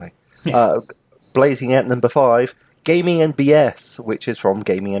Blazing at number 5, Gaming and BS, which is from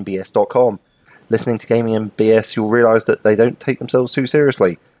gamingandbs.com. Listening to Gaming and BS, you'll realise that they don't take themselves too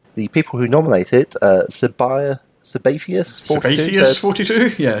seriously. The people who nominate it,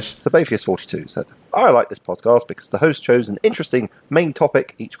 Sabatheus42, yes. Sabatheus42 said, I like this podcast because the host chose an interesting main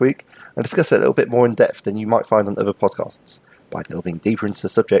topic each week and discuss it a little bit more in depth than you might find on other podcasts. By delving deeper into the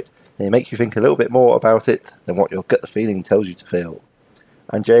subject, they make you think a little bit more about it than what your gut feeling tells you to feel.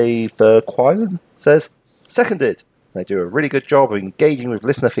 And Jay Verquillen says, seconded. They do a really good job of engaging with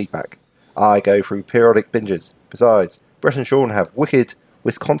listener feedback. I go through periodic binges. Besides, Brett and Sean have wicked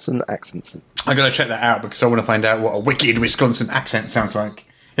Wisconsin accents. I'm going to check that out because I want to find out what a wicked Wisconsin accent sounds like.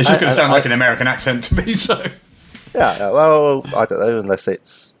 It's just going to sound like an American accent to me, so... Yeah, well, I don't know, unless they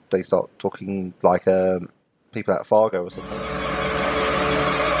start talking like people at Fargo or something.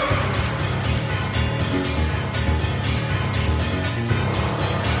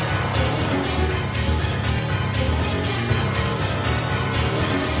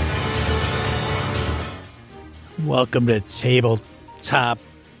 Welcome to Tabletop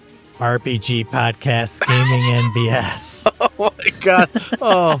RPG Podcast, Gaming and BS. Oh my God.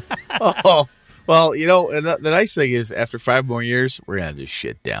 Oh. Well, you know, and the nice thing is after 5 more years, we're going to have this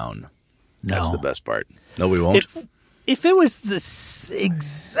shit down. That's the best part. No, we won't. If it was the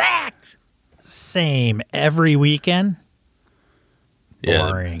exact same every weekend,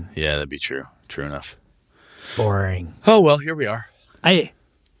 boring. Yeah, that'd be true. True enough. Boring. Oh, well, here we are.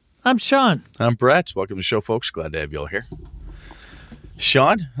 I'm Sean. I'm Brett. Welcome to the show, folks. Glad to have you all here.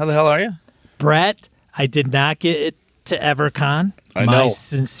 Sean, how the hell are you? Brett, I did not get it to EverCon. I my know.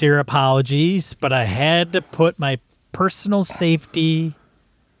 sincere apologies, but I had to put my personal safety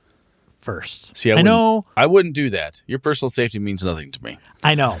first. See, I know. I wouldn't do that. Your personal safety means nothing to me.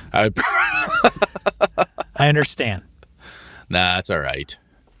 I know. I understand. Nah, it's all right.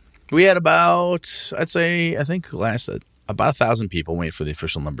 We had about, I think about 1,000 people wait for the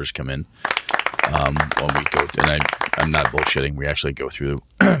official numbers to come in. When we go through, and I'm not bullshitting. We actually go through,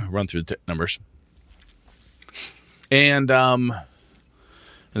 run through the numbers. And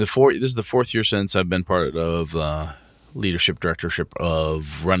this is the 4th year since I've been part of leadership directorship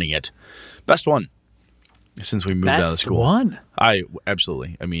of running it. Best one since we moved out of school. Best one.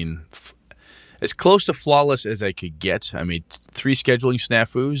 Absolutely. I mean, as close to flawless as I could get. I made 3 scheduling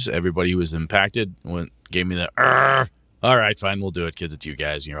snafus. Everybody who was impacted gave me the. All right, fine, we'll do it because it's you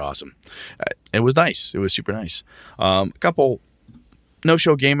guys and you're awesome. It was nice. It was super nice. A couple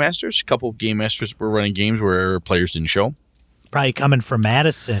no-show game masters. A couple of game masters were running games where players didn't show. Probably coming from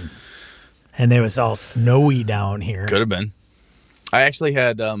Madison, and it was all snowy down here. Could have been. I actually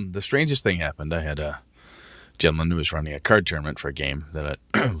had the strangest thing happened. I had a gentleman who was running a card tournament for a game that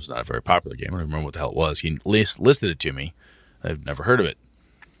was not a very popular game. I don't remember what the hell it was. He listed it to me. I've never heard of it.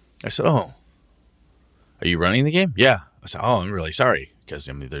 I said, "Oh, are you running the game?" "Yeah." I said, "Oh, I'm really sorry because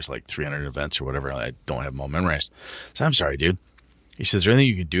there's like 300 events or whatever. I don't have them all memorized." I said, "I'm sorry, dude." He says, "Is there anything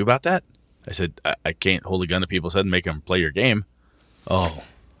you can do about that?" I said, I can't hold a gun to people's head and make them play your game." "Oh."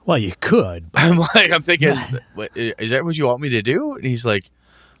 Well, you could. I'm thinking, is that what you want me to do? And he's like,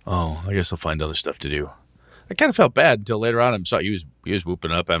 "Oh, I guess I'll find other stuff to do." I kind of felt bad until later on. I saw he was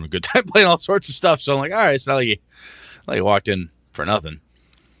whooping up, having a good time playing all sorts of stuff. So I'm like, all right, it's not like he walked in for nothing.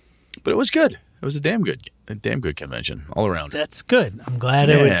 But it was good. It was a damn good convention all around. That's good. I'm glad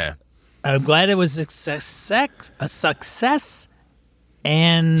it was a success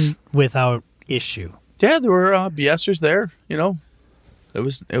and without issue. Yeah, there were BSers there. You know, it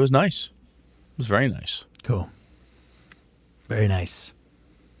was nice. It was very nice. Cool. Very nice.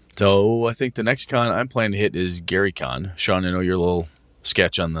 So I think the next con I'm planning to hit is GaryCon. Sean, I know your little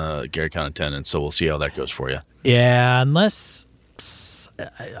sketch on the GaryCon attendance, so we'll see how that goes for you. Yeah, unless,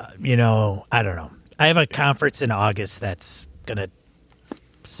 I don't know. I have a conference in August that's going to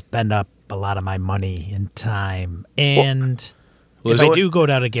spend up a lot of my money and time. And if I do go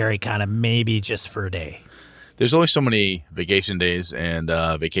down to GaryCon, maybe just for a day. There's only so many vacation days and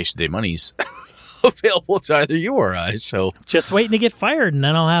vacation day monies available to either you or I. So just waiting to get fired, and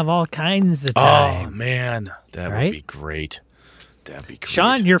then I'll have all kinds of time. Oh, man. That would be great. That'd be great.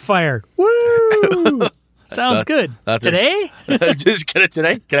 Sean, you're fired. Woo! Sounds good. Today? Just get it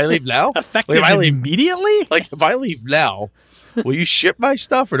today? Can I leave now? Effective immediately? Like, if I leave now, will you ship my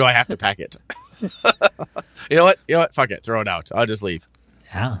stuff, or do I have to pack it? You know what? Fuck it. Throw it out. I'll just leave.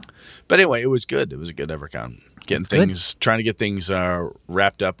 Yeah. But anyway, it was good. It was a good EverCon. Trying to get things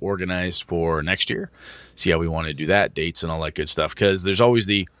wrapped up, organized for next year. See how we want to do that, dates and all that good stuff. Because there's always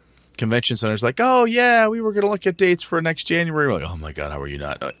the convention centers like, oh, yeah, we were going to look at dates for next January. We're like, oh, my God, how are you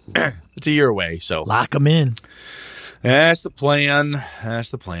not? It's a year away. So lock them in. That's the plan. That's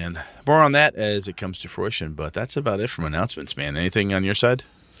the plan. More on that as it comes to fruition, but that's about it from announcements, man. Anything on your side?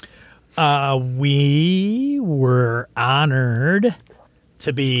 We were honored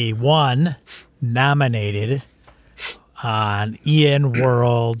to be nominated on Ian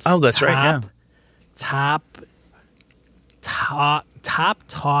World's that's right, yeah. top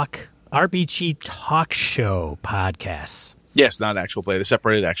talk RPG talk show podcasts. Yes, not actual play. The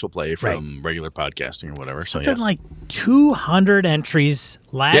separated actual play from regular podcasting or whatever. Something like 200 entries.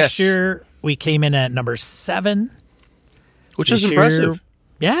 Last year, we came in at number 7. Which is impressive.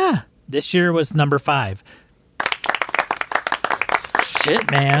 Yeah. This year was number 5. Shit,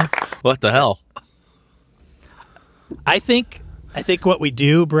 man. What the hell? I think what we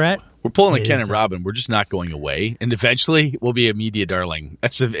do, Brett. We're pulling a Ken and Robin. We're just not going away. And eventually, we'll be a media darling.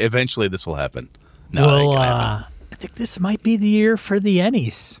 Eventually, this will happen. No, I think this might be the year for the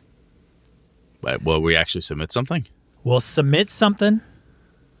Ennies. Will we actually submit something? We'll submit something.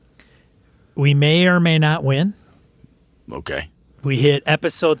 We may or may not win. Okay. We hit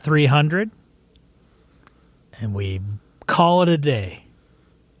episode 300, and we call it a day.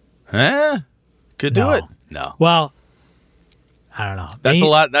 Could do it. No. Well, I don't know. That's a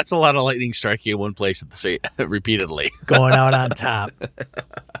lot. That's a lot of lightning striking in one place at the same repeatedly. Going out on top.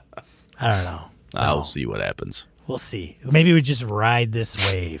 I don't know. I'll see what happens. We'll see. Maybe we just ride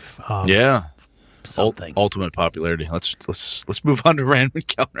this wave. Of something. Ultimate popularity. Let's move on to random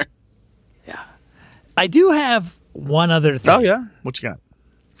encounter. Yeah. I do have one other thing. Oh yeah. What you got?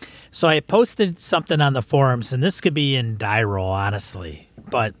 So I posted something on the forums, and this could be in die roll, honestly,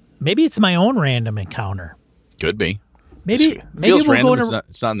 but maybe it's my own random encounter. Could be. Maybe we'll random. Go to.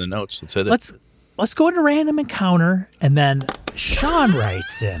 It's not in the notes. Let's hit it. Let's go to random encounter, and then Sean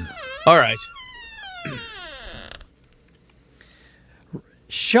writes in. All right.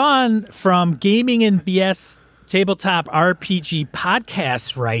 Sean from Gaming and BS Tabletop RPG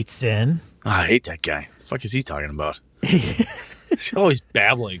Podcast writes in. Oh, I hate that guy. What the fuck is he talking about? He's always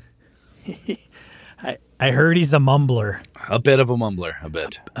babbling. I heard he's a mumbler. A bit of a mumbler, a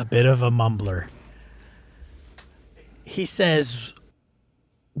bit. A bit of a mumbler. He says,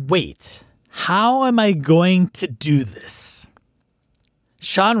 wait, how am I going to do this?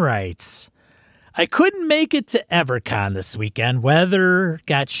 Sean writes, I couldn't make it to EverCon this weekend. Weather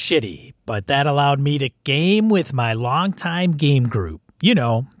got shitty, but that allowed me to game with my longtime game group. You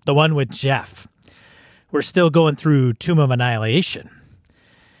know, the one with Jeff. We're still going through Tomb of Annihilation.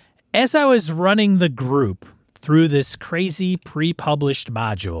 As I was running the group through this crazy pre-published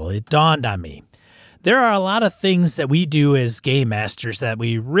module, it dawned on me. There are a lot of things that we do as game masters that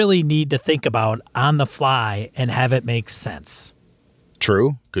we really need to think about on the fly and have it make sense.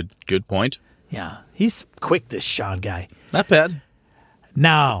 True. Good point. Yeah, he's quick, this Sean guy. Not bad.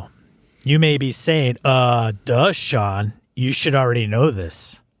 Now, you may be saying, duh, Sean, you should already know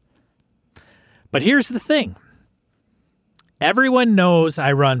this. But here's the thing. Everyone knows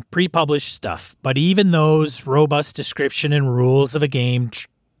I run pre-published stuff, but even those robust description and rules of a game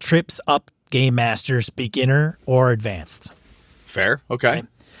trips up game masters, beginner or advanced. Fair. Okay.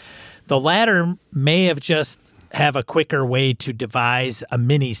 The latter may have a quicker way to devise a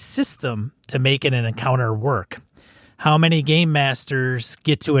mini system to make an encounter work. How many game masters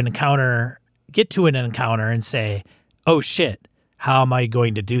get to an encounter and say, "Oh shit, how am I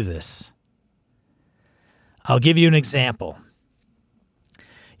going to do this?" I'll give you an example.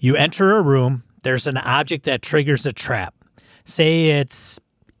 You enter a room, there's an object that triggers a trap. Say it's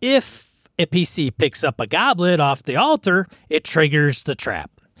if a PC picks up a goblet off the altar, it triggers the trap.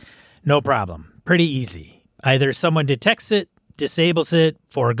 No problem. Pretty easy. Either someone detects it, disables it,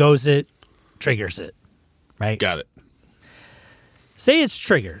 forgoes it, triggers it. Right? Got it. Say it's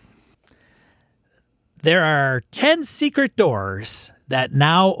triggered. There are 10 secret doors that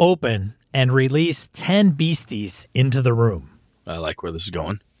now open and release 10 beasties into the room. I like where this is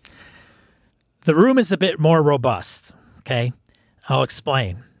going. The room is a bit more robust, okay? I'll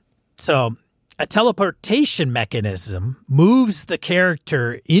explain. So, a teleportation mechanism moves the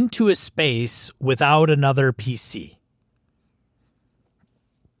character into a space without another PC.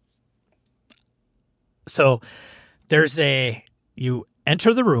 So, you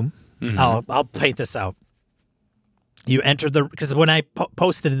enter the room. Mm-hmm. I'll paint this out. You enter because when I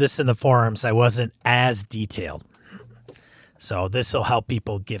posted this in the forums, I wasn't as detailed. So this will help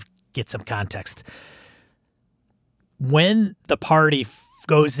people get some context. When the party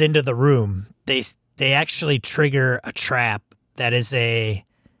goes into the room, they actually trigger a trap that is a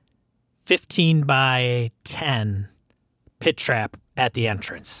 15 by 10 pit trap at the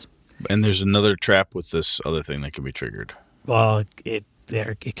entrance. And there's another trap with this other thing that can be triggered. Well, it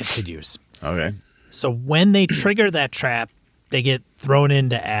continues. Okay. So when they trigger that trap, they get thrown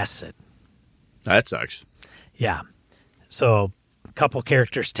into acid. That sucks. Yeah. So a couple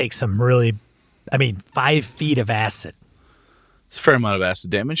characters take some 5 feet of acid. It's a fair amount of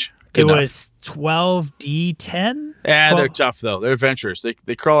acid damage. It was 12d10? Yeah, they're tough, though. They're adventurous.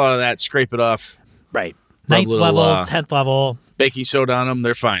 They crawl out of that, scrape it off. Right. Rub 9th little, level, 10th level. Baking soda on them.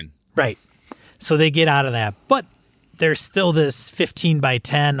 They're fine. Right. So they get out of that. But there's still this 15 by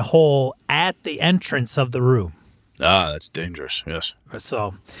 10 hole at the entrance of the room. Ah, that's dangerous. Yes.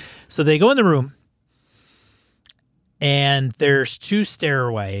 So they go in the room, and there's 2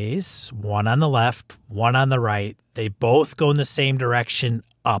 stairways, one on the left, one on the right. They both go in the same direction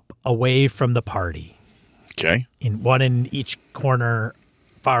up, away from the party. Okay. One in each corner,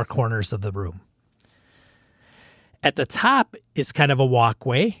 far corners of the room. At the top is kind of a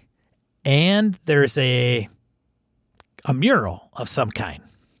walkway, and there's a mural of some kind.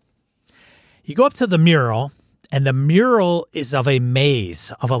 You go up to the mural, and the mural is of a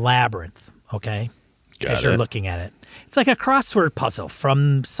maze, of a labyrinth, okay? As you're looking at it. It's like a crossword puzzle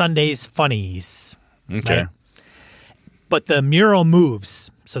from Sunday's Funnies. Okay. Right? But the mural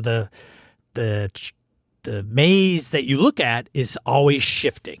moves, so the maze that you look at is always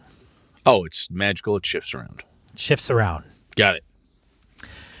shifting. Oh, it's magical. It shifts around. Shifts around. Got it.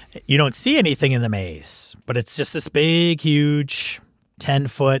 You don't see anything in the maze, but it's just this big, huge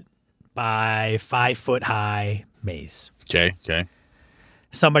 10-foot by 5-foot high maze. Okay.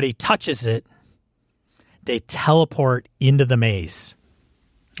 Somebody touches it, they teleport into the maze.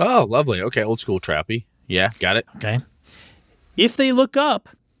 Oh, lovely. Okay, old school trappy. Yeah, got it. Okay. If they look up,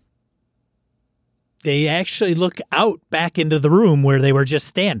 they actually look out back into the room where they were just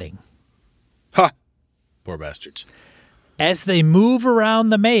standing. Ha! Poor bastards. As they move around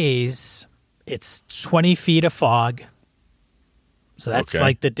the maze, it's 20 feet of fog. So that's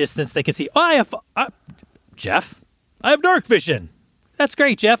like the distance they can see. Oh, Jeff, I have dark vision. That's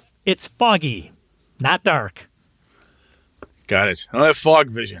great, Jeff. It's foggy, not dark. Got it. I don't have fog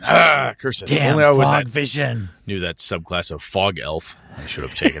vision. Ah, curse it. Damn, Only I was fog vision. Knew that subclass of fog elf. I should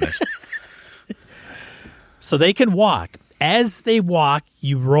have taken it. So they can walk. As they walk,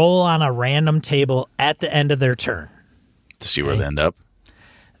 you roll on a random table at the end of their turn. To see where they end up.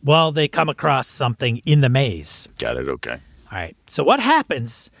 Well, they come across something in the maze. Got it. Okay. All right. So what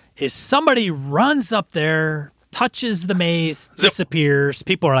happens is somebody runs up there, touches the maze, disappears.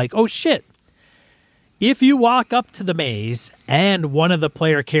 People are like, oh, shit. If you walk up to the maze and one of the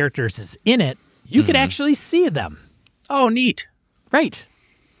player characters is in it, you can actually see them. Oh, neat. Right.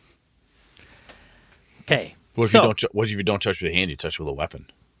 Okay. What if you don't touch with a hand? You touch with a weapon.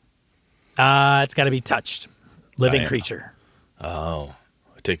 It's got to be touched. Living creature. Oh.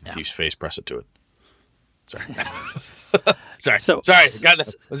 I take the thief's face, press it to it. Sorry. So, Sorry. I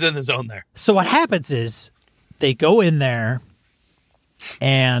was in the zone there. So what happens is they go in there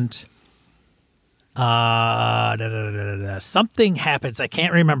and something happens. I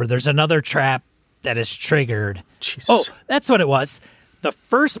can't remember. There's another trap that is triggered. Jesus. Oh, that's what it was. The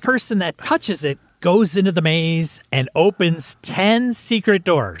first person that touches it goes into the maze and opens 10 secret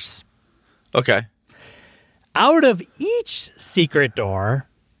doors. Okay. Out of each secret door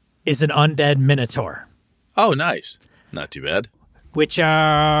is an undead minotaur. Oh, nice. Not too bad. Which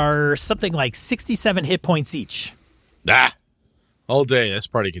are something like 67 hit points each. Ah. All day. This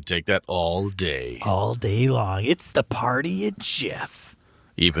party could take that all day. All day long. It's the party at Jeff.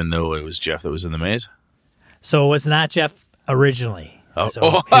 Even though it was Jeff that was in the maze? So it was not Jeff originally. Oh,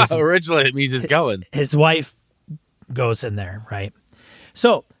 So originally it means it's going. his wife goes in there, right?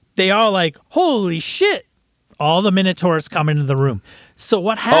 So they are like, holy shit. All the minotaurs come into the room. So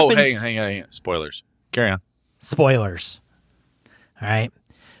what happens? Oh, hang on. Spoilers. Carry on. Spoilers. All right.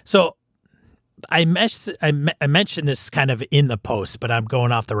 So I mentioned this kind of in the post, but I'm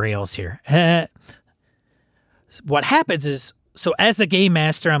going off the rails here. What happens is, so as a game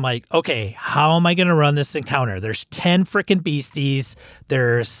master, I'm like, okay, how am I going to run this encounter? There's 10 freaking beasties.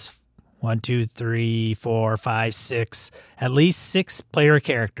 There's 1, 2, 3, 4, 5, 6, at least 6 player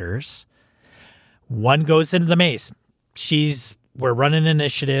characters. One goes into the maze. We're running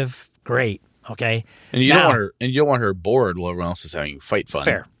initiative. Great. Okay. And you don't want her bored while everyone else is having fight fun.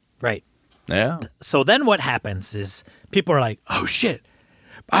 Fair. Right. Yeah. So then what happens is people are like, oh shit.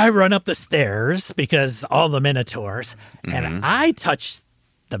 I run up the stairs because all the minotaurs and I touch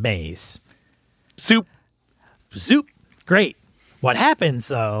the maze. Soup. Zoop. Great. What happens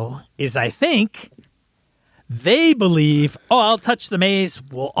though is I think they believe, I'll touch the maze.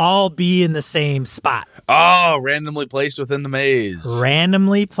 We'll all be in the same spot. Oh, randomly placed within the maze.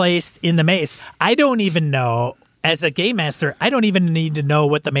 Randomly placed in the maze. I don't even know as a game master, I don't even need to know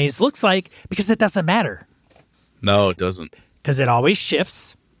what the maze looks like because it doesn't matter. No, it doesn't. Because it always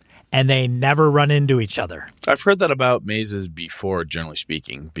shifts, and they never run into each other. I've heard that about mazes before, generally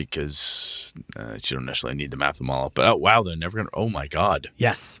speaking, because you don't necessarily need to map them all up. But wow, they're never going to... Oh, my God.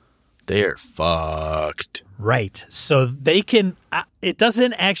 Yes. They are fucked. Right. So they can... it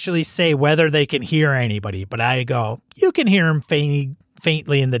doesn't actually say whether they can hear anybody, but I go, you can hear them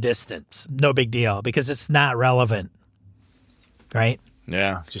faintly in the distance. No big deal, because it's not relevant. Right?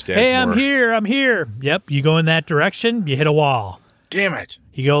 Yeah, just adds hey, more. I'm here. Yep, you go in that direction, you hit a wall. Damn it.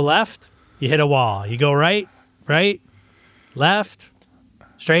 You go left, you hit a wall. You go right, left,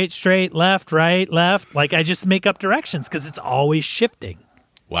 straight, left, right, left. Like, I just make up directions because it's always shifting.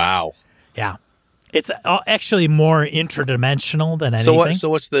 Wow. Yeah. It's actually more interdimensional than anything. So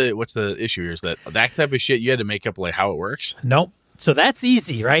what's the issue here? Is that type of shit you had to make up like how it works? Nope. So that's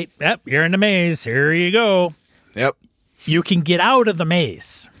easy, right? Yep, you're in the maze. Here you go. Yep. You can get out of the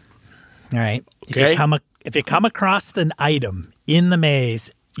maze. All right. Okay. If you come across an item in the maze,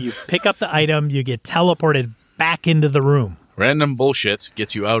 you pick up the item, you get teleported back into the room. Random bullshit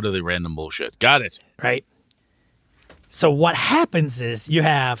gets you out of the random bullshit. Got it. Right. So what happens is you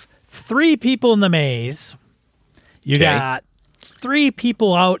have 3 people in the maze. You got 3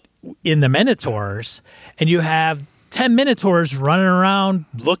 people out in the Minotaurs, and you have 10 Minotaurs running around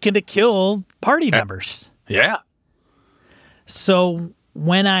looking to kill party members. Yeah. So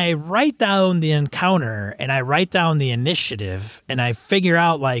when I write down the encounter and I write down the initiative and I figure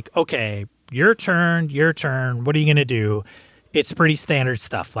out, like, okay, your turn, what are you going to do? It's pretty standard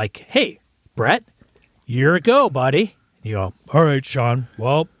stuff. Like, hey, Brett, you're a go, buddy. You go, all right, Sean.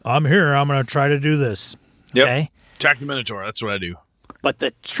 Well, I'm here. I'm going to try to do this. Yep. Okay. Attack the Minotaur. That's what I do. But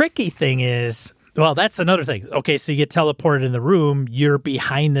the tricky thing is, well, that's another thing. Okay, so you get teleported in the room. You're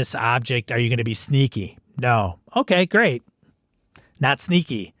behind this object. Are you going to be sneaky? No. Okay, great. Not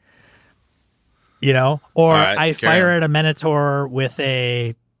sneaky. You know? Or right, I fire at a Minotaur with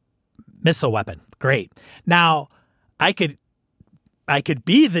a missile weapon. Great. Now, I could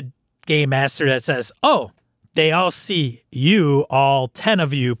be the game master that says, oh, they all see you, all 10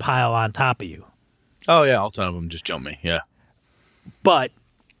 of you pile on top of you. Oh, yeah, all 10 of them just jump me. Yeah. But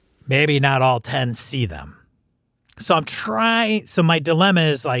maybe not all 10 see them. So so my dilemma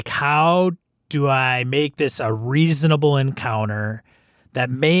is, like, how do I make this a reasonable encounter that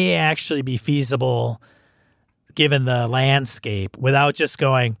may actually be feasible given the landscape without just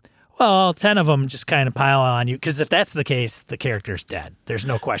going, well, 10 of them just kind of pile on you? Because if that's the case, the character's dead. There's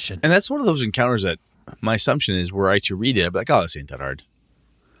no question. And that's one of those encounters that my assumption is where I should read it, I'd be like, oh, this ain't that hard.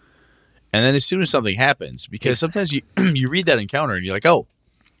 And then as soon as something happens, because sometimes you read that encounter and you're like, oh,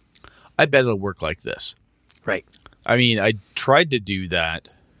 I bet it'll work like this. Right. I mean, I tried to do that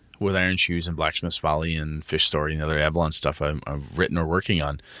with Iron Shoes and Blacksmith's Folly and Fish Story and other Avalon stuff I've written or working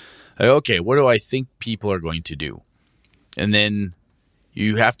on. Okay, what do I think people are going to do? And then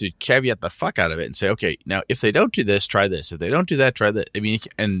you have to caveat the fuck out of it and say, okay, now if they don't do this, try this. If they don't do that, try that. I mean,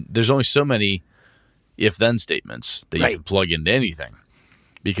 and there's only so many if-then statements that you can plug into anything,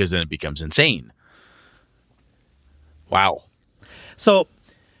 because then it becomes insane. Wow. So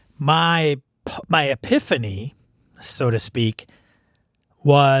my epiphany, so to speak,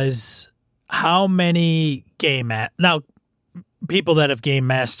 was how many now people that have game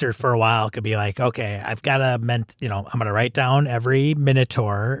mastered for a while could be like, okay, I've got I'm going to write down every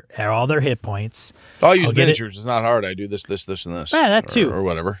Minotaur, all their hit points. I'll use miniatures. It's not hard. I do this, and this. Yeah, that too. Or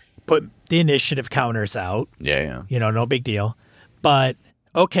whatever. Put the initiative counters out. Yeah. No big deal. But,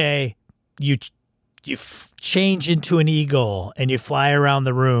 okay, you change into an eagle and you fly around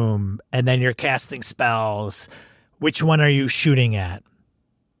the room and then you're casting spells. Which one are you shooting at?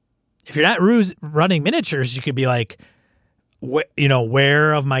 If you're not running miniatures, you could be like,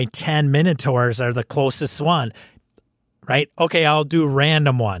 where of my 10 Minotaurs are the closest one? Right? Okay, I'll do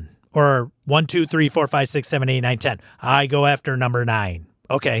random one. Or 1, 2, 3, 4, 5, 6, 7, 8, 9, 10. I go after number 9.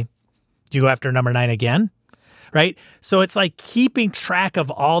 Okay. Do you go after number 9 again? Right? So it's like keeping track of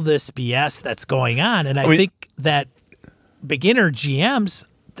all this BS that's going on. And I think that beginner GMs,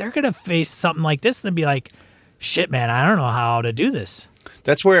 they're going to face something like this and be like, shit, man, I don't know how to do this.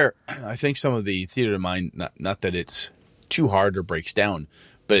 That's where I think some of the theater of mind, not that it's too hard or breaks down,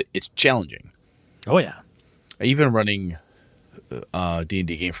 but it's challenging. Oh, yeah. Even running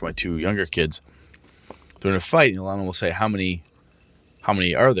D&D game for my 2 younger kids, they're in a fight, and Alana will say, how many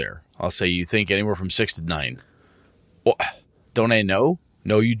are there? I'll say, you think anywhere from 6 to 9. Well, don't I know?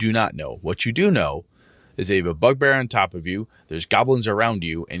 No, you do not know. What you do know is they have a bugbear on top of you, there's goblins around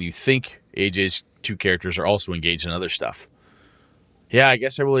you, and you think AJ's 2 characters are also engaged in other stuff. Yeah, I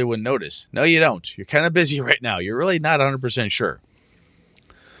guess I really wouldn't notice. No, you don't. You're kind of busy right now. You're really not 100% sure.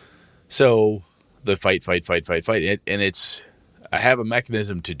 So the fight. And it's, I have a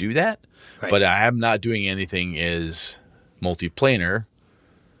mechanism to do that, but I am not doing anything as multiplanar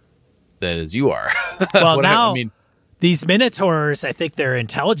that as you are. Well, now, these Minotaurs, I think their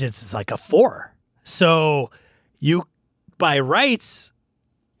intelligence is like a 4. So you, by rights,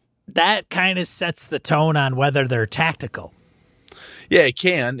 that kind of sets the tone on whether they're tactical. Yeah, it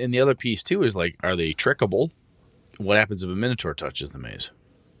can. And the other piece, too, is like, are they trickable? What happens if a Minotaur touches the maze?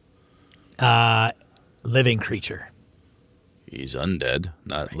 Living creature. He's undead,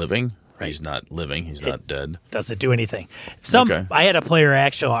 not living. Right. He's not living. He's not dead. Doesn't do anything. I had a player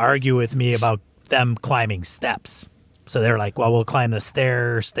actually argue with me about them climbing steps. So they're like, well, we'll climb the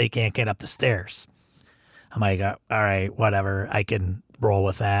stairs. They can't get up the stairs. I'm like, all right, whatever. I can roll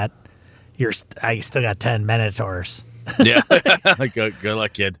with that. I still got 10 Minotaurs. Yeah. Good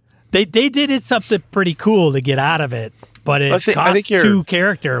luck, kid. They did something pretty cool to get out of it, but it cost 2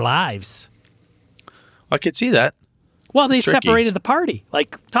 character lives. I could see that. Well, they separated the party.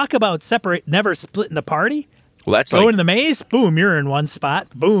 Like, talk about never splitting the party. Well, that's go in the maze. Boom, you're in one spot.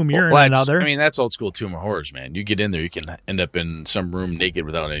 Boom, you're in another. I mean, that's old school Tomb of Horrors, man. You get in there, you can end up in some room naked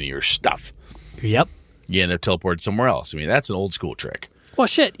without any of your stuff. Yep. You end up teleported somewhere else. I mean, that's an old school trick. Well,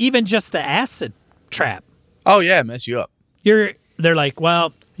 shit, even just the acid trap. Oh yeah, mess you up. They're like,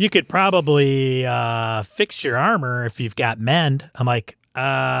 well, you could probably fix your armor if you've got mend. I'm like,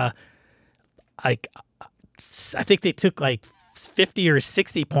 I think they took like 50 or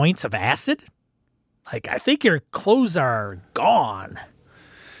 60 points of acid. Like, I think your clothes are gone.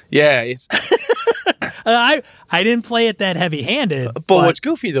 Yeah, it's. I didn't play it that heavy-handed. But what's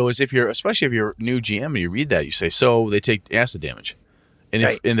goofy though is especially if you're new GM and you read that, you say, so they take acid damage.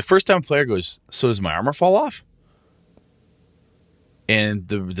 And and the first time player goes, so does my armor fall off? And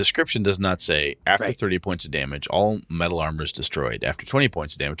the description does not say, after 30 points of damage, all metal armor is destroyed. After 20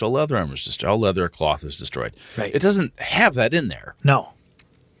 points of damage, all leather armor is destroyed. All leather or cloth is destroyed. Right. It doesn't have that in there. No.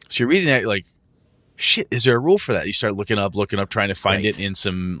 So you're reading that, you're like, shit, is there a rule for that? You start looking up, trying to find it in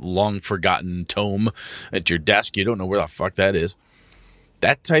some long-forgotten tome at your desk. You don't know where the fuck that is.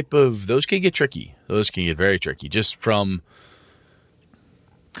 Those can get tricky. Those can get very tricky. Just from...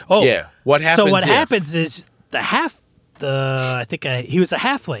 Oh, yeah. What happens? So what happens is he was a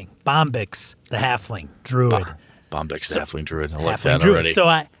halfling, Bombix, the halfling druid. Bombix, the halfling druid. I like that druid. Already. So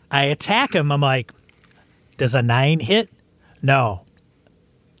I attack him. I'm like, does a 9 hit? No.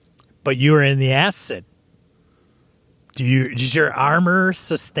 But you were in the acid. Does your armor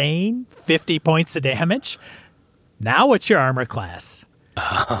sustain 50 points of damage? Now what's your armor class?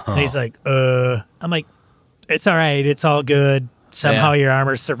 Oh. And he's like, I'm like, it's all right. It's all good. Somehow your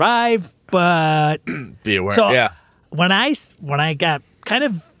armor survived, but be aware. So when I got kind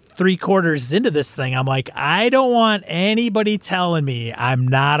of 3/4 into this thing, I'm like, I don't want anybody telling me I'm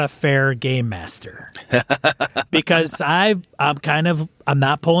not a fair game master because I'm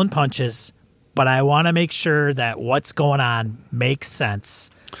not pulling punches, but I want to make sure that what's going on makes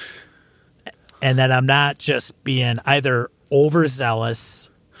sense, and that I'm not just being either overzealous.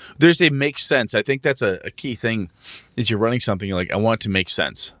 There's a makes sense. I think that's a key thing is you're running something you're like, I want it to make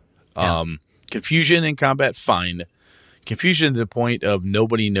sense. Yeah. Confusion in combat, fine. Confusion to the point of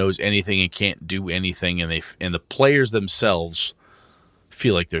nobody knows anything and can't do anything, and the players themselves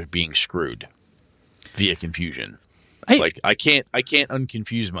feel like they're being screwed via confusion. I can't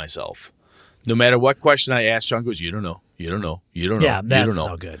unconfuse myself. No matter what question I ask, Sean goes, you don't know. You don't know. You don't know. Yeah, that's you don't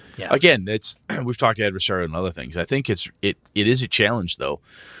know. no good. Yeah. Again, we've talked to adversarial and other things. I think it is a challenge though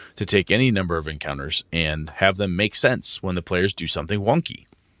to take any number of encounters and have them make sense when the players do something wonky.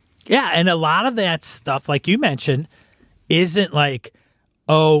 Yeah, and a lot of that stuff, like you mentioned, isn't like,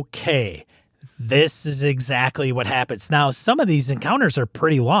 okay, this is exactly what happens. Now, some of these encounters are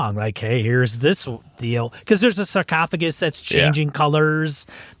pretty long. Like, hey, here's this deal. Because there's a sarcophagus that's changing colors.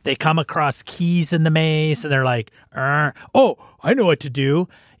 They come across keys in the maze, and they're like, oh, I know what to do.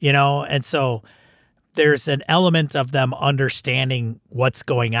 And so there's an element of them understanding what's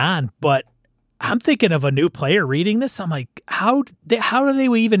going on. But I'm thinking of a new player reading this. I'm like, how do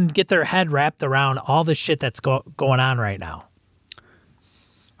they even get their head wrapped around all the shit that's going on right now?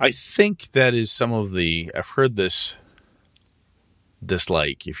 I think that is some of I've heard this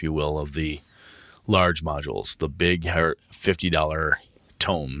dislike, if you will, of the large modules, the big $50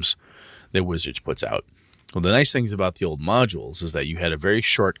 tomes that Wizards puts out. Well, the nice things about the old modules is that you had a very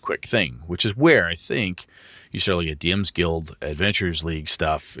short, quick thing, which is where I think you start looking at DM's Guild, Adventures League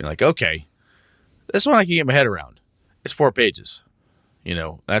stuff, and like, okay, this one I can get my head around. It's 4 pages.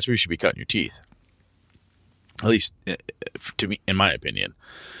 That's where you should be cutting your teeth. At least to me, in my opinion,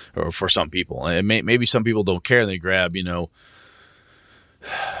 or for some people. And maybe some people don't care. And they grab,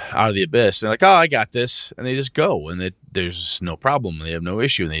 out of the abyss. And they're like, oh, I got this. And they just go. And there's no problem. They have no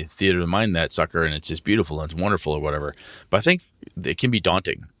issue. And they theater of mind that sucker. And it's just beautiful and it's wonderful or whatever. But I think it can be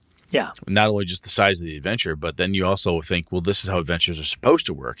daunting. Yeah. Not only just the size of the adventure, but then you also think, well, this is how adventures are supposed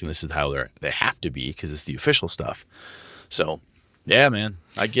to work. And this is how they have to be because it's the official stuff. So, yeah, man,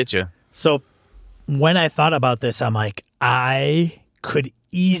 I get you. So when I thought about this, I'm like, I could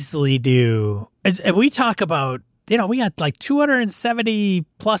easily do, and we talk about, we got like 270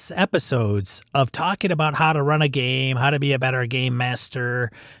 plus episodes of talking about how to run a game, how to be a better game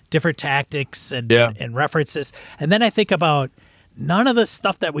master, different tactics and references. And then I think about none of the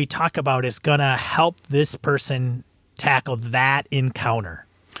stuff that we talk about is going to help this person tackle that encounter.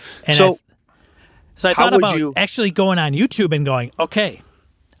 And so I thought about actually going on YouTube and going, okay,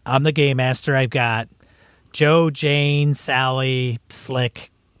 I'm the game master. I've got Joe, Jane, Sally,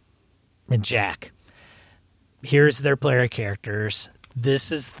 Slick, and Jack. Here's their player characters.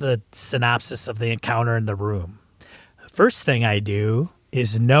 This is the synopsis of the encounter in the room. First thing I do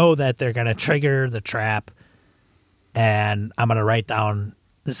is know that they're going to trigger the trap, and I'm going to write down.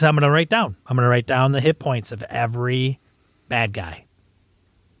 This is what I'm going to write down. I'm going to write down the hit points of every bad guy.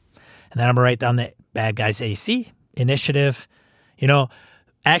 And then I'm going to write down the bad guy's AC, initiative,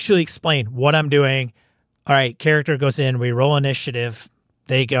 actually explain what I'm doing. All right, character goes in, we roll initiative.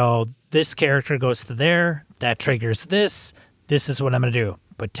 They go, this character goes to there, that triggers this. This is what I'm going to do.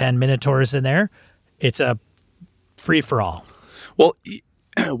 Put 10 Minotaurs in there. It's a free-for-all. Well,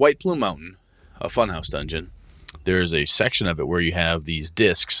 White Plume Mountain, a funhouse dungeon, there's a section of it where you have these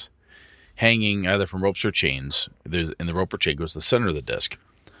discs hanging either from ropes or chains. And the rope or chain goes to the center of the disc.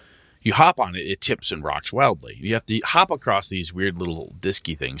 You hop on it, it tips and rocks wildly. You have to hop across these weird little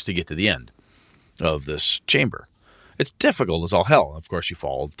disky things to get to the end of this chamber. It's difficult as all hell. Of course, you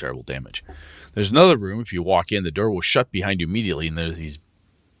fall, terrible damage. There's another room. If you walk in, the door will shut behind you immediately, and there's these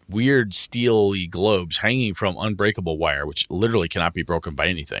weird steely globes hanging from unbreakable wire, which literally cannot be broken by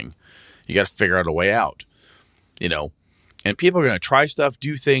anything. You got to figure out a way out, And people are going to try stuff,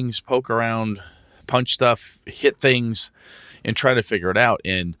 do things, poke around, punch stuff, hit things, and try to figure it out.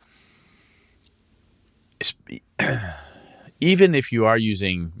 And even if you are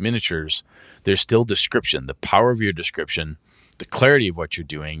using miniatures, there's still description, the power of your description, the clarity of what you're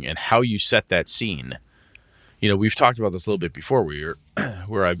doing, and how you set that scene. We've talked about this a little bit before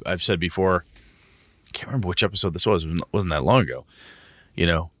where I've said before, I can't remember which episode this was. It wasn't that long ago.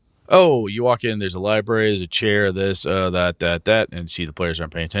 Oh, you walk in, there's a library, there's a chair, this, that, and see the players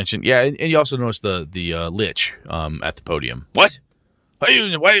aren't paying attention. Yeah, and you also notice the lich at the podium. What?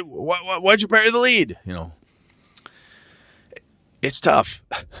 Why'd you bury the lead? It's tough.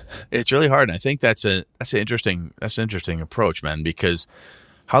 It's really hard. And I think that's an interesting approach, man, because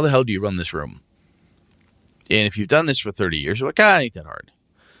how the hell do you run this room? And if you've done this for 30 years, you're like, it ain't that hard.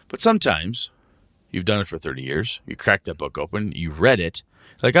 But sometimes you've done it for 30 years. You crack that book open, you read it,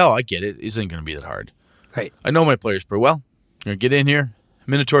 like, oh, I get it. It isn't going to be that hard. Right. I know my players pretty well. You're going to get in here,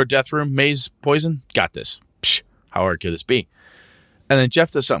 Minotaur death room, maze, poison, got this. Psh, how hard could this be? And then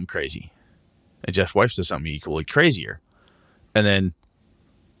Jeff does something crazy. And Jeff's wife does something equally crazier. And then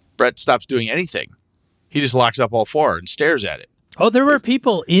Brett stops doing anything. He just locks up all four and stares at it. Oh, there were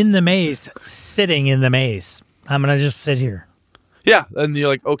people in the maze, sitting in the maze. I'm going to just sit here. Yeah. And you're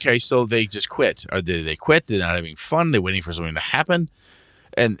like, okay, so they just quit. Or did they quit? They're not having fun. They're waiting for something to happen.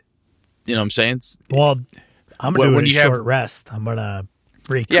 And, you know what I'm saying? Well, I'm going to do a short rest. I'm going to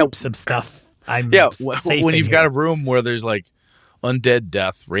recoup some stuff. When you've got a room where there's like undead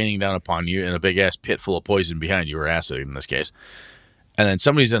death raining down upon you in a big-ass pit full of poison behind you, or acid in this case, and then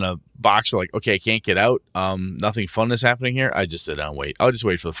somebody's in a box where like, okay, I can't get out, nothing fun is happening here, I just sit down and wait. I'll just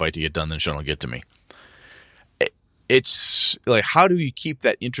wait for the fight to get done, then Sean will get to me. It's like, how do you keep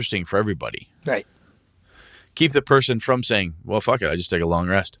that interesting for everybody? Right. Keep the person from saying, well, fuck it, I just take a long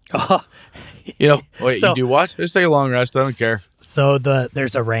rest. Wait, you do what? Just take a long rest, I don't care. So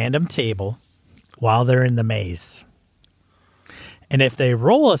there's a random table while they're in the maze. And if they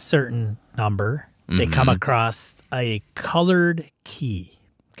roll a certain number, they come across a colored key,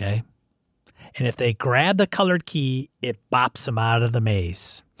 okay? And if they grab the colored key, it bops them out of the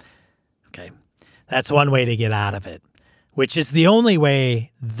maze, okay? That's one way to get out of it, which is the only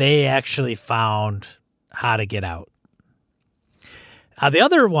way they actually found how to get out.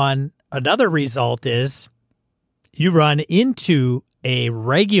 Another result is you run into a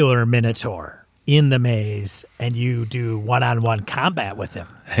regular Minotaur in the maze, and you do one-on-one combat with him.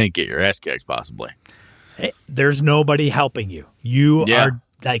 And get your ass kicked, possibly. Hey, there's nobody helping you. You are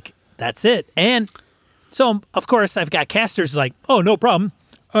like, that's it. And So, of course, I've got casters like, oh, no problem.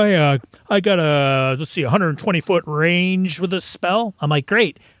 I got a, 120-foot range with this spell. I'm like,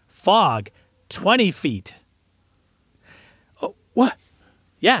 great. Fog, 20 feet. Oh, what?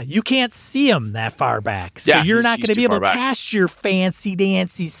 Yeah, you can't see them that far back. So you're not going to be able to cast your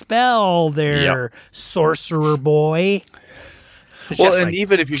fancy-dancy spell there, sorcerer boy. So and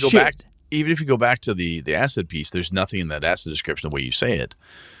even if you go back to the acid piece, there's nothing in that acid description, the way you say it,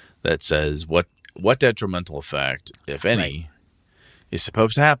 that says what detrimental effect, if any, is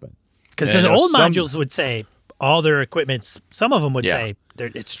supposed to happen. Because the old modules would say all their equipment, some of them would say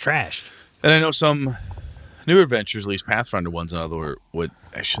it's trashed. And I know some new adventures, at least Pathfinder ones and other,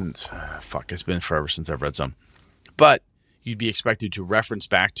 it's been forever since I've read some. But you'd be expected to reference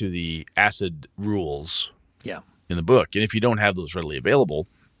back to the acid rules in the book. And if you don't have those readily available,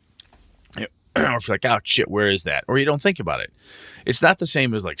 or if you're like, oh, shit, where is that? Or you don't think about it. It's not the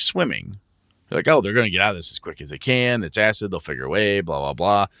same as like swimming. You're like, oh, they're going to get out of this as quick as they can. It's acid. They'll figure a way, blah, blah,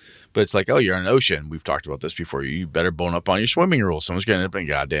 blah. But it's like, oh, you're in an ocean. We've talked about this before. You better bone up on your swimming rules. Someone's going to end up in a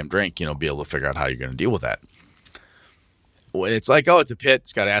goddamn drink, be able to figure out how you're going to deal with that. It's like, oh, it's a pit.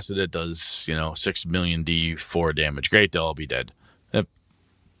 It's got acid. It does, 6 million D4 damage. Great. They'll all be dead.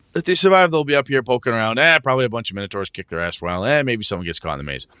 If they survive, they'll be up here poking around. Probably a bunch of Minotaurs kick their ass for a while. Maybe someone gets caught in the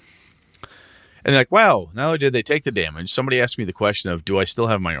maze. And they're like, wow, not only did they take the damage, somebody asked me the question of, do I still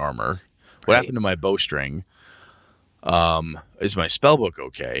have my armor? What happened to my bowstring? Is my spellbook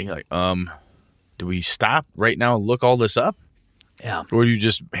okay? Like, do we stop right now and look all this up? Yeah. Or do you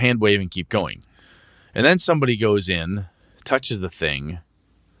just hand wave and keep going? And then somebody goes in, touches the thing,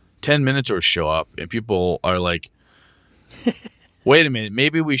 10 Minotaurs show up, and people are like, wait a minute,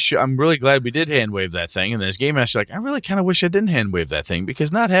 maybe we should. I'm really glad we did hand wave that thing. And this game master's like, I really kind of wish I didn't hand wave that thing,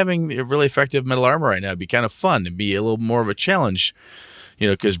 because not having a really effective metal armor right now would be kind of fun and be a little more of a challenge,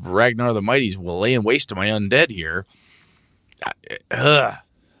 because Ragnar the Mighty's laying waste to my undead here.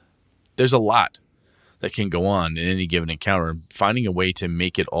 There's a lot that can go on in any given encounter, and finding a way to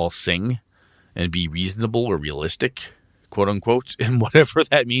make it all sing and be reasonable or realistic, quote unquote, and whatever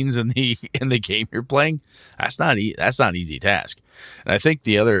that means in the game you're playing, that's not an easy task. And I think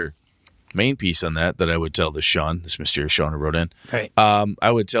the other main piece on that I would tell this mysterious Sean who wrote in, right.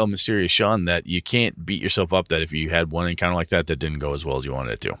 I would tell mysterious Sean that you can't beat yourself up that if you had one encounter like that didn't go as well as you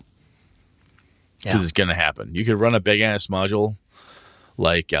wanted it to. Because it's going to happen. You could run a big ass module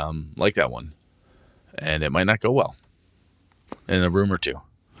like that one, and it might not go well in a room or two.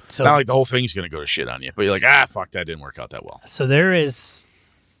 So, not like the whole thing's going to go to shit on you, but you're like, fuck, that didn't work out that well. So there is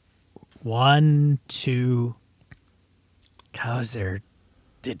 1, 2. How is there?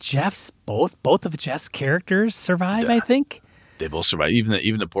 Did both of Jeff's characters survive? I think they both survived.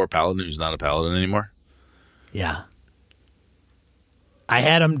 Even the poor paladin who's not a paladin anymore. Yeah. I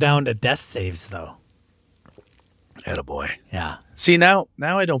had him down to death saves, though. Attaboy. Yeah. See, now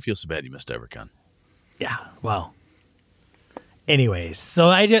I don't feel so bad you missed Evercon. Yeah, well. Anyways,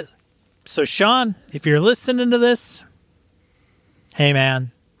 so Sean, if you're listening to this, hey,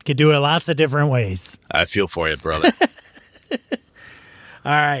 man, you can do it lots of different ways. I feel for you, brother.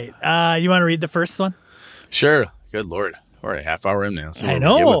 All right. You want to read the first one? Sure. Good Lord. We're a half hour in now. I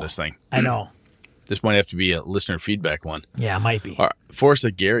know. Get with this thing. I know. This might have to be a listener feedback one. Yeah, it might be. Forrest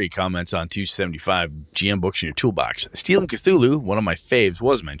Gary comments on 275, GM books in your toolbox. Steel and Cthulhu, one of my faves,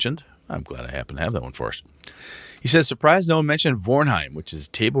 was mentioned. I'm glad I happen to have that one, Forrest. He says, surprised no one mentioned Vornheim, which is a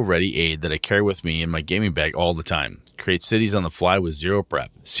table-ready aid that I carry with me in my gaming bag all the time. Create cities on the fly with zero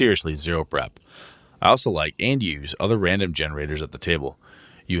prep. Seriously, zero prep. I also like and use other random generators at the table.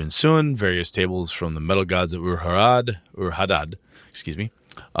 Yuan Sun, various tables from the metal gods of Ur-Hadad,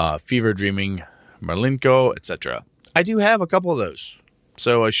 Fever Dreaming, Marlinko, etc. I do have a couple of those,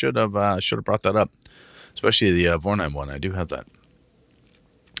 so I should have brought that up, especially the Vornheim one. I do have that.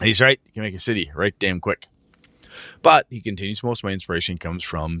 He's right. You can make a city right damn quick. But he continues, most of my inspiration comes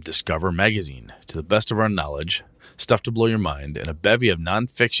from Discover Magazine. To the best of our knowledge, stuff to blow your mind, and a bevy of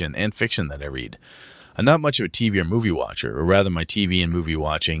nonfiction and fiction that I read. I'm not much of a TV or movie watcher, or rather my TV and movie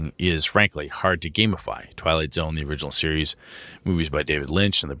watching is, frankly, hard to gamify. Twilight Zone, the original series, movies by David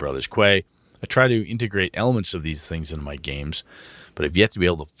Lynch and the Brothers Quay. I try to integrate elements of these things into my games, but I've yet to be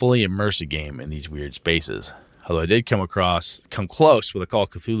able to fully immerse a game in these weird spaces. Although I did come close with a Call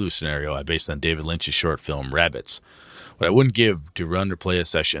of Cthulhu scenario I based on David Lynch's short film Rabbits. What I wouldn't give to run or play a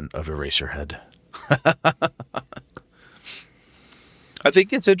session of Eraserhead. I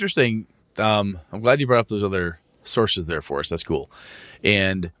think it's interesting. I'm glad you brought up those other sources there for us. That's cool.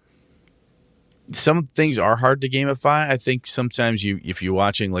 And some things are hard to gamify. I think sometimes if you're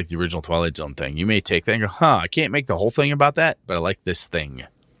watching like the original Twilight Zone thing, you may take that and go, I can't make the whole thing about that, but I like this thing.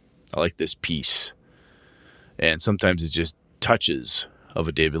 I like this piece. And sometimes it's just touches of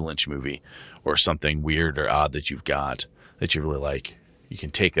a David Lynch movie or something weird or odd that you've got that you really like. You can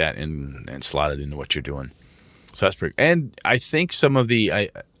take that and slot it into what you're doing. So that's pretty. And I think some of the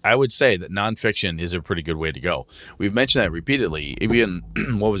I would say that nonfiction is a pretty good way to go. We've mentioned that repeatedly. Even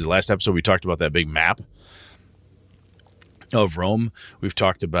what was the last episode we talked about that big map of Rome. We've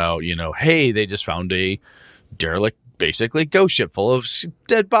talked about, hey, they just found a derelict, basically ghost ship full of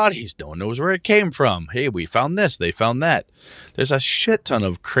dead bodies. No one knows where it came from. Hey, we found this. They found that. There's a shit ton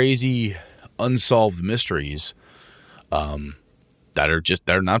of crazy unsolved mysteries that are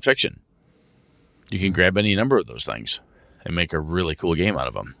nonfiction. You can grab any number of those things and make a really cool game out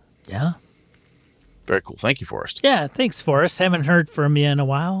of them. Yeah. Very cool. Thank you, Forrest. Yeah, thanks, Forrest. Haven't heard from you in a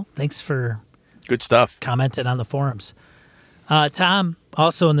while. Thanks for good stuff. Commenting on the forums. Tom,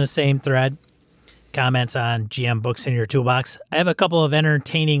 also in the same thread, comments on GM Books in Your Toolbox. I have a couple of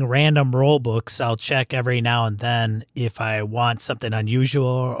entertaining random role books I'll check every now and then if I want something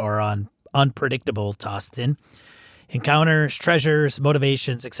unusual or unpredictable tossed in. Encounters, treasures,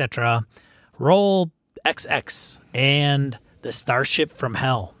 motivations, etc. Roll XX and The Starship from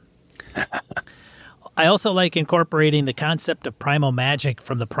Hell. I also like incorporating the concept of primal magic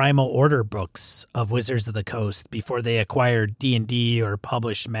from the Primal Order books of Wizards of the Coast before they acquired D&D or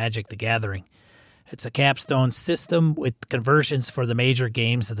published Magic the Gathering. It's a capstone system with conversions for the major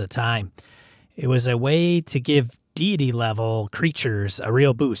games of the time. It was a way to give deity-level creatures a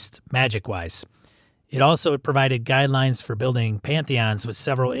real boost, magic-wise. It also provided guidelines for building pantheons with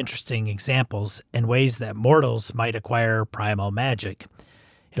several interesting examples and ways that mortals might acquire primal magic.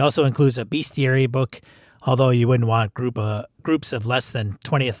 It also includes a bestiary book, although you wouldn't want groups of less than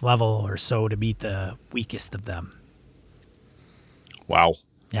 20th level or so to beat the weakest of them. Wow.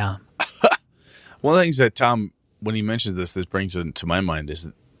 Yeah. One of the things that Tom, when he mentions this brings it to my mind is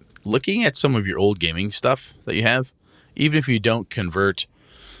looking at some of your old gaming stuff that you have, even if you don't convert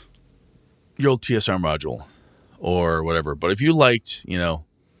your old TSR module or whatever, but if you liked, the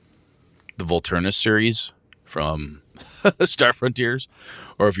Volturnus series from Star Frontiers,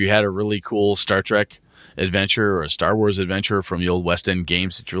 or if you had a really cool Star Trek adventure or a Star Wars adventure from the old West End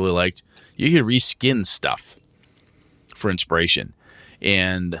games that you really liked, you could reskin stuff for inspiration.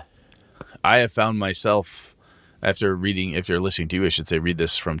 And I have found myself, if you're listening to you, I should say, read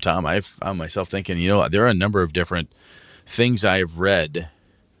this from Tom, I've found myself thinking, there are a number of different things I have read.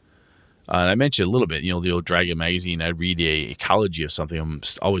 And I mentioned a little bit, the old Dragon magazine. I'd read a ecology of something. I'm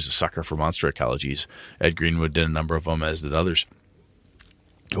always a sucker for monster ecologies. Ed Greenwood did a number of them, as did others.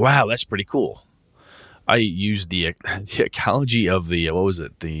 Wow, that's pretty cool. I used the ecology of the,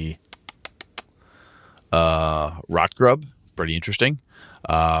 the rot grub. Pretty interesting.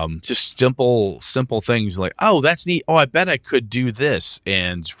 Just simple things like, oh, that's neat. Oh, I bet I could do this.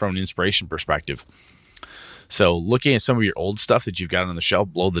 And from an inspiration perspective. So looking at some of your old stuff that you've got on the shelf,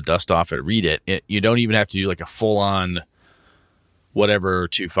 blow the dust off it, read it. You don't even have to do like a full-on whatever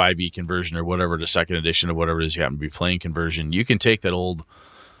to 5e conversion or whatever to second edition or whatever it is you happen to be playing conversion. You can take that old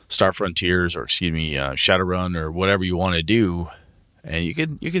Star Frontiers or, Shadowrun or whatever you want to do, and you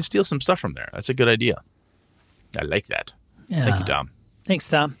can steal some stuff from there. That's a good idea. I like that. Yeah. Thank you, Tom. Thanks,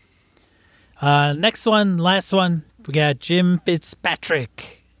 Tom. Last one, we got Jim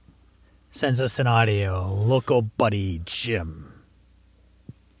Fitzpatrick. Sends us an audio. Local buddy, Jim.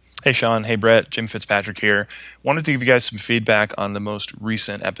 Hey, Sean. Hey, Brett. Jim Fitzpatrick here. Wanted to give you guys some feedback on the most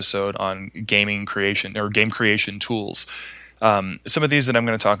recent episode on gaming creation or game creation tools. Some of these that I'm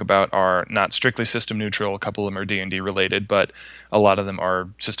going to talk about are not strictly system neutral. A couple of them are D&D related, but a lot of them are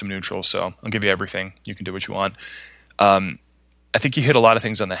system neutral. So I'll give you everything. You can do what you want. I think you hit a lot of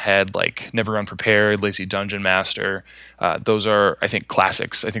things on the head, like Never Unprepared, Lazy Dungeon Master. Those are, I think,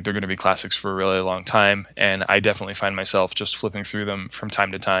 classics. I think they're going to be classics for a really long time, and I definitely find myself just flipping through them from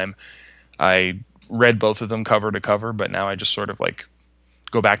time to time. I read both of them cover to cover, but now I just sort of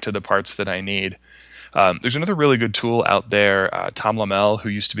go back to the parts that I need. There's another really good tool out there. Tom Lamel, who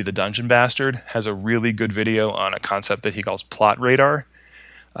used to be the Dungeon Bastard, has a really good video on a concept that he calls Plot Radar.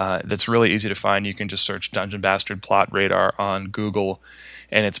 That's really easy to find. You can just search Dungeon Bastard Plot Radar on Google,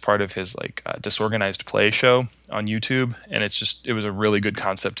 and it's part of his Disorganized Play show on YouTube. And it was a really good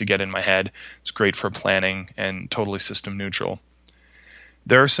concept to get in my head. It's great for planning and totally system neutral.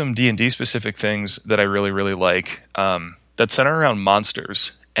 There are some D&D specific things that I really, really like that center around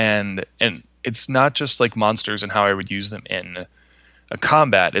monsters, and it's not just like monsters and how I would use them in a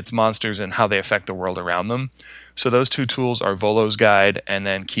combat. It's monsters and how they affect the world around them. So those two tools are Volo's Guide and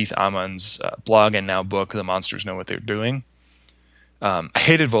then Keith Amon's blog and now book, The Monsters Know What They're Doing. I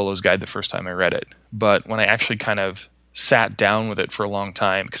hated Volo's Guide the first time I read it, but when I actually kind of sat down with it for a long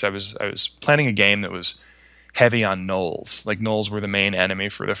time, because I was planning a game that was heavy on gnolls. Like gnolls were the main enemy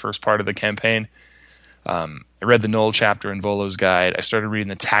for the first part of the campaign. I read the Gnoll chapter in Volo's Guide. I started reading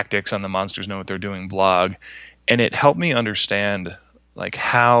the Tactics on the Monsters Know What They're Doing blog, and it helped me understand like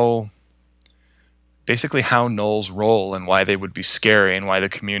how gnolls roll and why they would be scary and why the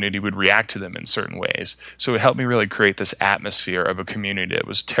community would react to them in certain ways. So it helped me really create this atmosphere of a community that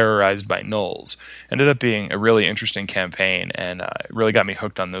was terrorized by gnolls. Ended up being a really interesting campaign, and it really got me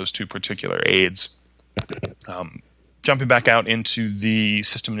hooked on those two particular aids. Jumping back out into the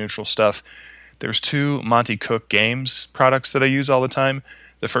system neutral stuff, there's two Monte Cook Games products that I use all the time.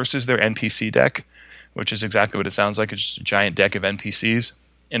 The first is their NPC deck, which is exactly what it sounds like. It's just a giant deck of NPCs.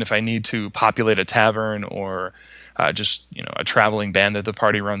 And if I need to populate a tavern or just a traveling band that the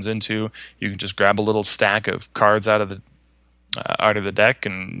party runs into, you can just grab a little stack of cards out of the deck,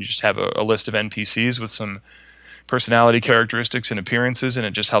 and you just have a list of NPCs with some personality characteristics and appearances, and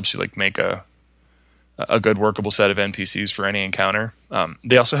it just helps you like make a good workable set of NPCs for any encounter.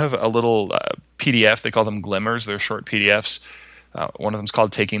 They also have a little PDF. They call them glimmers. They're short PDFs. One of them is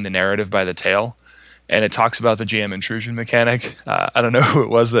called Taking the Narrative by the Tail, and it talks about the GM intrusion mechanic. I don't know who it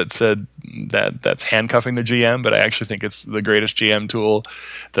was that said that's handcuffing the GM, but I actually think it's the greatest GM tool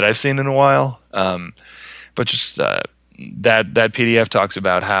that I've seen in a while. But just that PDF talks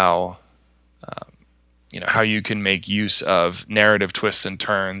about how how you can make use of narrative twists and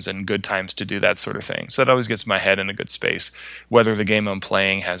turns and good times to do that sort of thing. So that always gets my head in a good space, whether the game I'm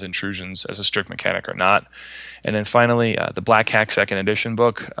playing has intrusions as a strict mechanic or not. And then finally, the Black Hack 2nd Edition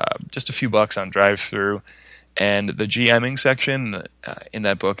book, just a few bucks on drive-thru. And the GMing section in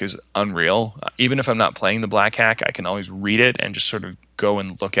that book is unreal. Even if I'm not playing the Black Hack, I can always read it and just sort of go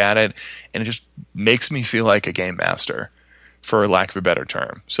and look at it. And it just makes me feel like a game master, for lack of a better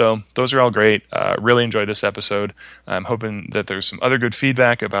term. So those are all great. Really enjoyed this episode. I'm hoping that there's some other good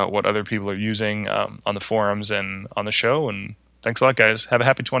feedback about what other people are using on the forums and on the show. And thanks a lot, guys. Have a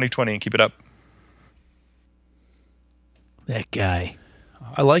happy 2020 and keep it up. That guy.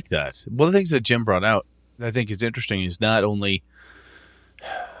 I like that. One of the things that Jim brought out that I think is interesting is not only...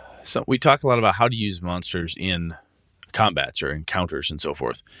 So we talk a lot about how to use monsters in combats or encounters and so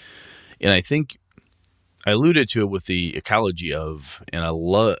forth. And I think I alluded to it with the ecology of, and I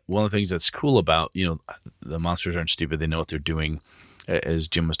love one of the things that's cool about, the monsters aren't stupid. They know what they're doing. As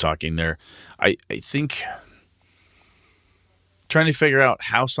Jim was talking there, I think trying to figure out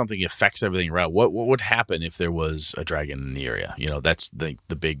how something affects everything around. What would happen if there was a dragon in the area? That's the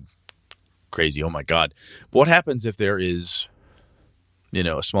big crazy, oh my God. But what happens if there is,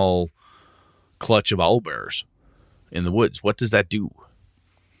 a small clutch of owlbears in the woods? What does that do?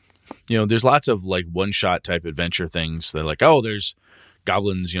 There's lots of like one-shot type adventure things. They're like, oh, there's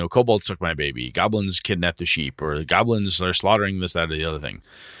goblins, kobolds took my baby. Goblins kidnapped a sheep. Or goblins are slaughtering this, that, or the other thing.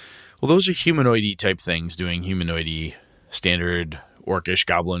 Well, those are humanoid-y type things doing humanoid-y, standard, orcish,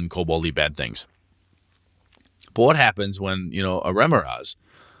 goblin, koboldy bad things. But what happens when, a Remoraz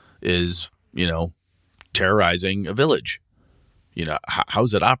is, terrorizing a village?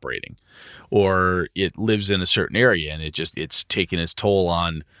 How's it operating? Or it lives in a certain area and it's taking its toll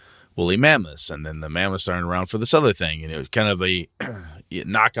on woolly mammoths, and then the mammoths aren't around for this other thing, and it was kind of a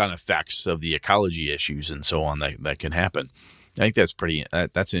knock-on effects of the ecology issues and so on that can happen. I think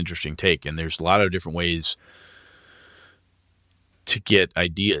that's an interesting take, and there's a lot of different ways to get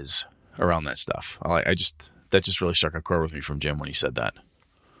ideas around that stuff. That just really struck a chord with me from Jim when he said that.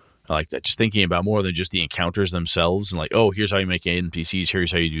 I like that. Just thinking about more than just the encounters themselves and like, oh, here's how you make NPCs,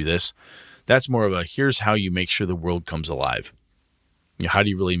 here's how you do this. That's more of here's how you make sure the world comes alive. How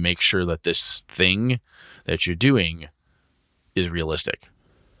do you really make sure that this thing that you're doing is realistic?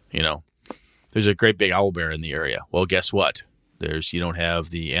 There's a great big owlbear in the area. Well, guess what? You don't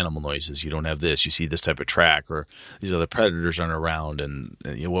have the animal noises. You don't have this. You see this type of track, or these other predators aren't around. And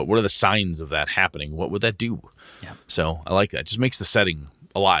what are the signs of that happening? What would that do? Yeah. So I like that. It just makes the setting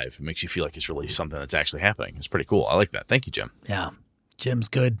alive. It makes you feel like it's really something that's actually happening. It's pretty cool. I like that. Thank you, Jim. Yeah. Jim's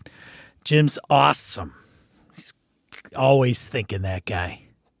good. Jim's awesome. He's always thinking, that guy.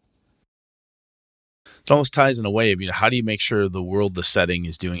 It almost ties in a way of, how do you make sure the setting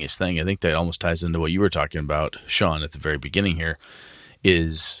is doing its thing? I think that almost ties into what you were talking about, Sean, at the very beginning here,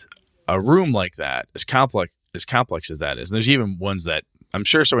 is a room like that, as complex as that is. And there's even ones that I'm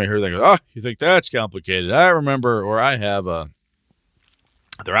sure somebody heard that goes, oh, you think that's complicated? I remember, or I have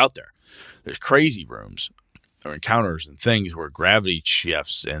they're out there. There's crazy rooms or encounters and things where gravity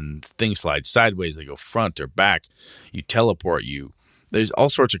shifts and things slide sideways. They go front or back. You teleport. There's all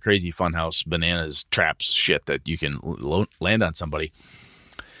sorts of crazy funhouse bananas, traps, shit that you can land on somebody.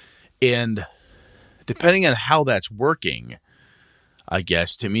 And depending on how that's working, I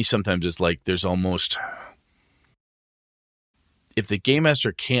guess, to me, sometimes it's like there's almost if the game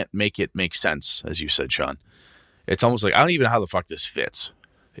master can't make it make sense, as you said, Sean, it's almost like I don't even know how the fuck this fits.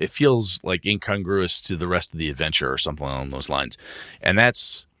 It feels like incongruous to the rest of the adventure or something along those lines, and that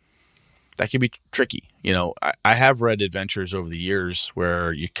can be tricky. You know, I have read adventures over the years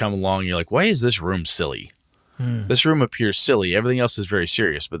where you come along and you're like, why is this room silly? This room appears silly. Everything else is very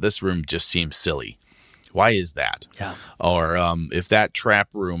serious, but this room just seems silly. Why is that? Yeah. Or if that trap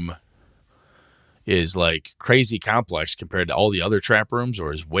room is like crazy complex compared to all the other trap rooms,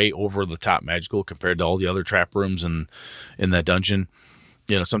 or is way over the top magical compared to all the other trap rooms in that dungeon,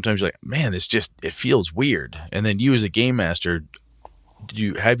 you know, sometimes you're like, man, it feels weird. And then you as a game master,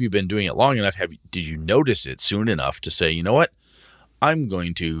 have you been doing it long enough? Did you notice it soon enough to say, you know what, I'm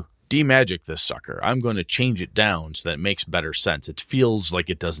going to demagic this sucker. I'm going to change it down so that it makes better sense. It feels like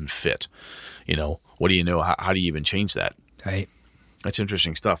it doesn't fit. You know, what do you know? How do you even change that? Right. That's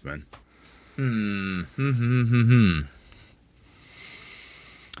interesting stuff, man. I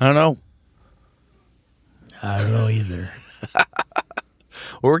don't know. I don't know either.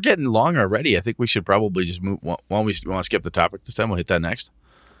 Well, we're getting long already. I think we should probably just move. Why don't we want to skip the topic this time? We'll hit that next.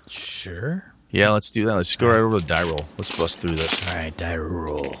 Sure. Yeah, let's do that. Let's go right over to die roll. Let's bust through this. All right, die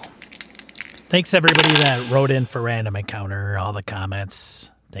roll. Thanks, everybody that wrote in for Random Encounter, all the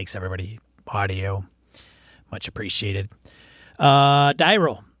comments. Thanks, everybody. Audio. Much appreciated. Die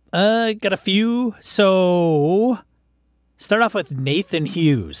roll. Got a few. So, start off with Nathan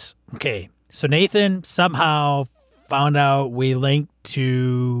Hughes. Okay, so Nathan somehow found out we linked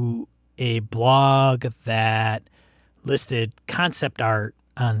to a blog that listed concept art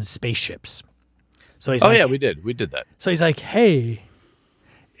on spaceships. So he's yeah, we did that. So he's like, hey,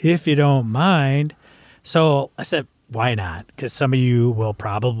 if you don't mind. So I said, why not? Because some of you will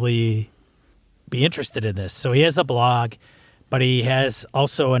probably be interested in this. So he has a blog, but he has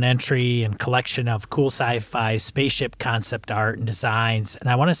also an entry and collection of cool sci-fi spaceship concept art and designs. And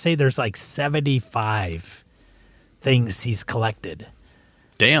I want to say there's like 75 things he's collected.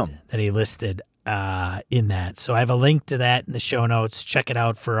 Damn. That he listed in that. So I have a link to that in the show notes. Check it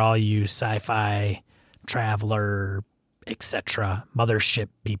out for all you sci-fi, traveler, etc., mothership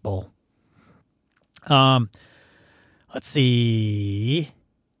people. Let's see.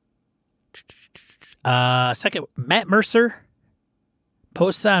 Second, Matt Mercer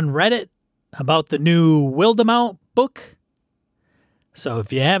posts on Reddit about the new Wildemount book. So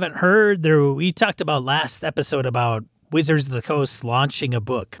if you haven't heard, we talked about last episode about Wizards of the Coast launching a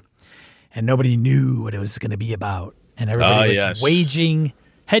book, and nobody knew what it was going to be about, and everybody was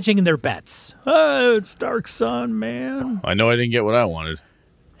hedging their bets. Oh, it's Dark Sun, man. I know I didn't get what I wanted.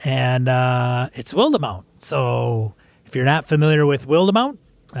 And it's Wildemount. So if you're not familiar with Wildemount,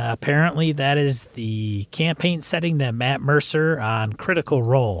 apparently that is the campaign setting that Matt Mercer on Critical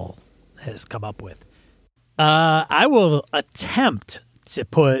Role has come up with. I will attempt to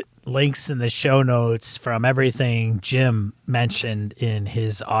put links in the show notes from everything Jim mentioned in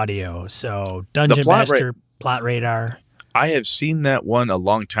his audio. So Dungeon Master, Plot Radar. I have seen that one a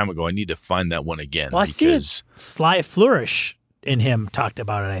long time ago. I need to find that one again. Well, I see it. Sly Flourish in him talked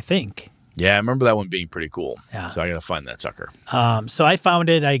about it, I think. Yeah, I remember that one being pretty cool. Yeah. So I got to find that sucker. So I found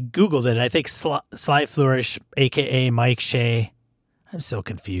it. I Googled it. I think Sly Flourish, a.k.a. Mike Shea. I'm so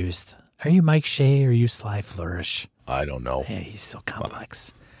confused. Are you Mike Shea or are you Sly Flourish? I don't know. Yeah, he's so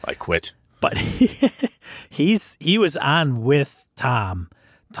complex. I quit. But he was on with Tom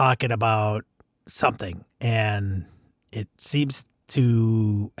talking about something, and it seems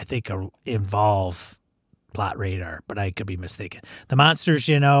to, I think, involve Plot Radar, but I could be mistaken. The monsters,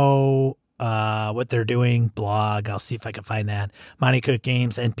 what they're doing, blog. I'll see if I can find that. Monty Cook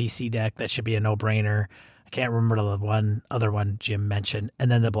Games, NPC deck. That should be a no-brainer. I can't remember the other one Jim mentioned.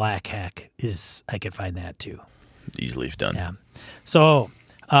 And then the Black Hack I could find that too. Easily done. Yeah. So,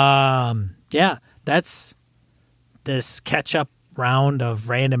 that's this catch-up round of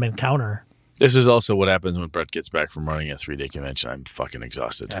Random Encounter. This is also what happens when Brett gets back from running a 3-day convention. I'm fucking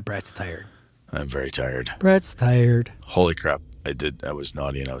exhausted. Yeah, Brett's tired. I'm very tired. Brett's tired. Holy crap. I was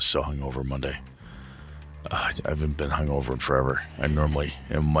naughty and I was so hungover Monday. I haven't been hungover in forever. I normally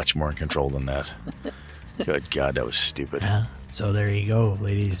am much more in control than that. Good God, that was stupid. Yeah. So there you go,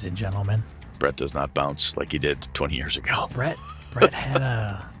 ladies and gentlemen. Brett does not bounce like he did 20 years ago. Brett had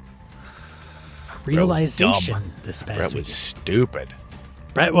a realization this past week. Brett was stupid.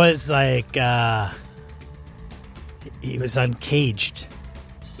 Brett was like, he was uncaged.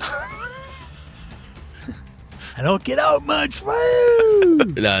 I don't get out much. Woo!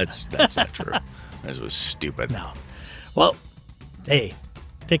 That's not true. That was stupid. No. Well, hey,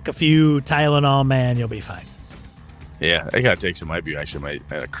 take a few Tylenol, man. You'll be fine. Yeah, I gotta take some ibuprofen. I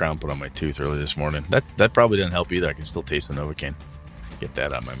had a crown put on my tooth early this morning. That probably didn't help either. I can still taste the Novocaine. Get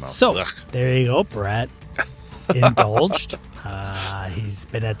that out of my mouth. So, Ugh. there you go, Brett. Indulged. He's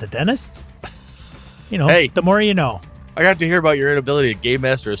been at the dentist. Hey. The more you know. I got to hear about your inability to game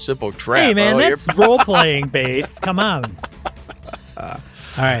master a simple trap. Hey, man, that's role-playing based. Come on. All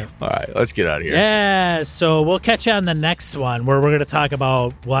right, let's get out of here. Yeah, so we'll catch you on the next one where we're going to talk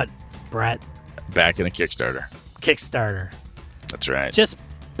about what, Brett? Back in a Kickstarter. That's right. Just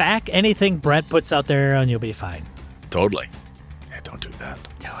back anything Brett puts out there and you'll be fine. Totally. Yeah, don't do that.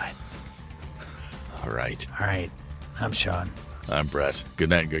 Do it. All right. I'm Sean. I'm Brett. Good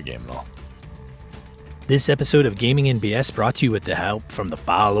night and good game and all. This episode of Gaming and BS brought to you with the help from the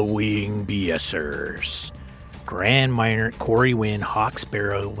following BSers. Grand Minor, Corey Wynn, Hawk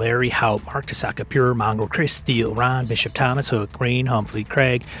Sparrow, Larry Haupt, Mark Tasaka, Pure Mongrel, Chris Steele, Ron Bishop, Thomas Hook, Rain Humphrey,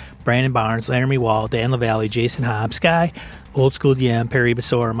 Craig, Brandon Barnes, Laramie Wall, Dan LaValle, Jason Hobbs, Sky, Old School DM, Perry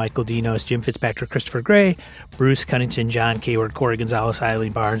Basor, Michael Dinos, Jim Fitzpatrick, Christopher Gray, Bruce Cunnington, John Kayward, Corey Gonzalez,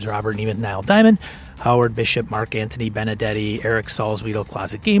 Eileen Barnes, Robert Neiman, Niall Diamond, Howard Bishop, Mark Anthony Benedetti, Eric Salzwedel,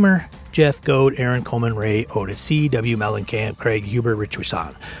 Closet Gamer, Jeff Goad, Aaron Coleman, Ray, Otis C, W. Mellencamp, Craig Huber, Rich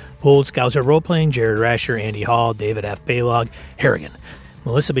Wisson, Old Scouser Roleplaying, Jared Rasher, Andy Hall, David F. Baylog, Harrigan,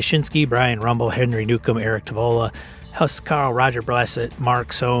 Melissa Bashinsky, Brian Rumble, Henry Newcomb, Eric Tavola, Carl, Roger Blessett,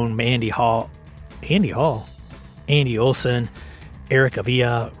 Mark Sohn, Andy Olson, Eric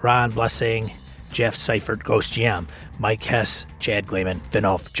Avia, Ron Blessing, Jeff Seifert, Ghost GM, Mike Hess, Chad Gleeman,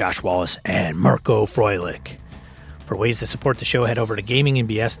 Finoff, Josh Wallace, and Marco Froelich. For ways to support the show, head over to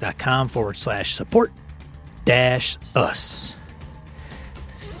gamingandbs.com/support-us.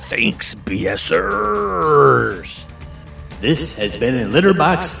 Thanks, BSers. This has been a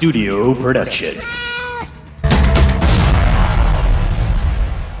Litterbox Studio production.